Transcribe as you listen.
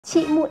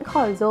Trị mụn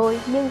khỏi rồi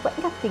nhưng vẫn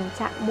gặp tình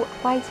trạng mụn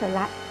quay trở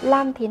lại.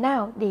 Làm thế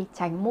nào để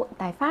tránh mụn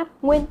tái phát?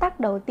 Nguyên tắc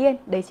đầu tiên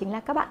đấy chính là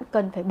các bạn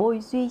cần phải bôi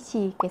duy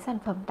trì cái sản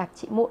phẩm đặc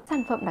trị mụn.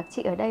 Sản phẩm đặc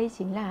trị ở đây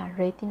chính là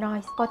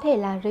retinoid, có thể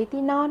là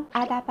retinol,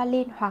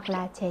 adapalene hoặc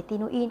là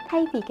tretinoin.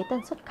 Thay vì cái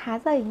tần suất khá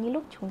dày như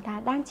lúc chúng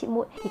ta đang trị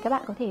mụn thì các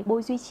bạn có thể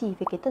bôi duy trì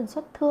với cái tần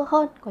suất thưa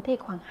hơn, có thể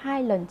khoảng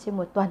 2 lần trên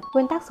một tuần.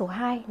 Nguyên tắc số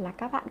 2 là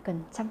các bạn cần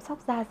chăm sóc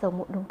da dầu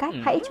mụn đúng cách.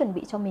 Hãy chuẩn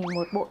bị cho mình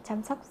một bộ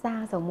chăm sóc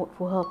da dầu mụn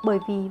phù hợp, bởi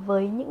vì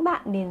với những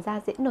bạn nền da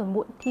dễ nổi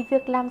mụn thì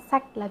việc làm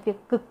sạch là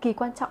việc cực kỳ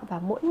quan trọng và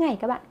mỗi ngày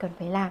các bạn cần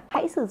phải làm.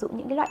 Hãy sử dụng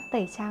những cái loại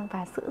tẩy trang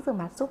và sữa rửa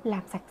mặt giúp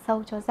làm sạch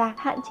sâu cho da,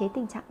 hạn chế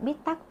tình trạng bít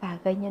tắc và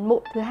gây nhân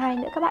mụn. Thứ hai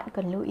nữa các bạn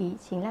cần lưu ý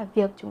chính là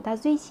việc chúng ta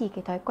duy trì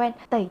cái thói quen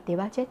tẩy tế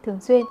bào chết thường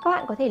xuyên. Các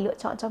bạn có thể lựa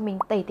chọn cho mình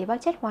tẩy tế bào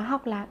chết hóa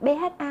học là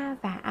BHA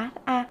và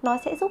AHA. Nó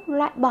sẽ giúp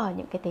loại bỏ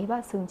những cái tế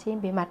bào sừng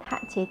trên bề mặt,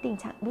 hạn chế tình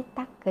trạng bít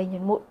tắc gây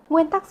nhân mụn.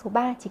 Nguyên tắc số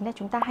 3 chính là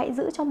chúng ta hãy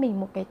giữ cho mình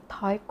một cái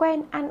thói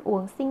quen ăn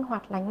uống sinh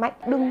hoạt lành mạnh,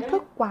 đừng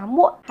thức quá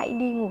muộn, hãy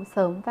đi ngủ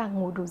sớm và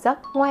ngủ đủ giấc.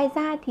 Ngoài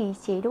ra thì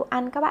chế độ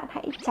ăn các bạn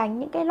hãy tránh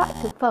những cái loại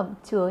thực phẩm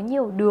chứa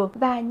nhiều đường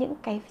và những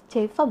cái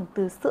chế phẩm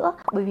từ sữa,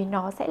 bởi vì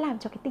nó sẽ làm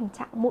cho cái tình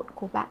trạng mụn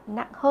của bạn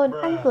nặng hơn.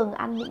 Tăng cường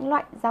ăn những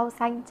loại rau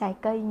xanh, trái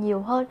cây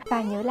nhiều hơn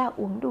và nhớ là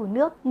uống đủ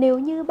nước. Nếu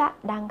như bạn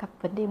đang gặp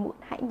vấn đề mụn,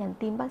 hãy nhắn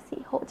tin bác sĩ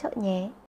hỗ trợ nhé.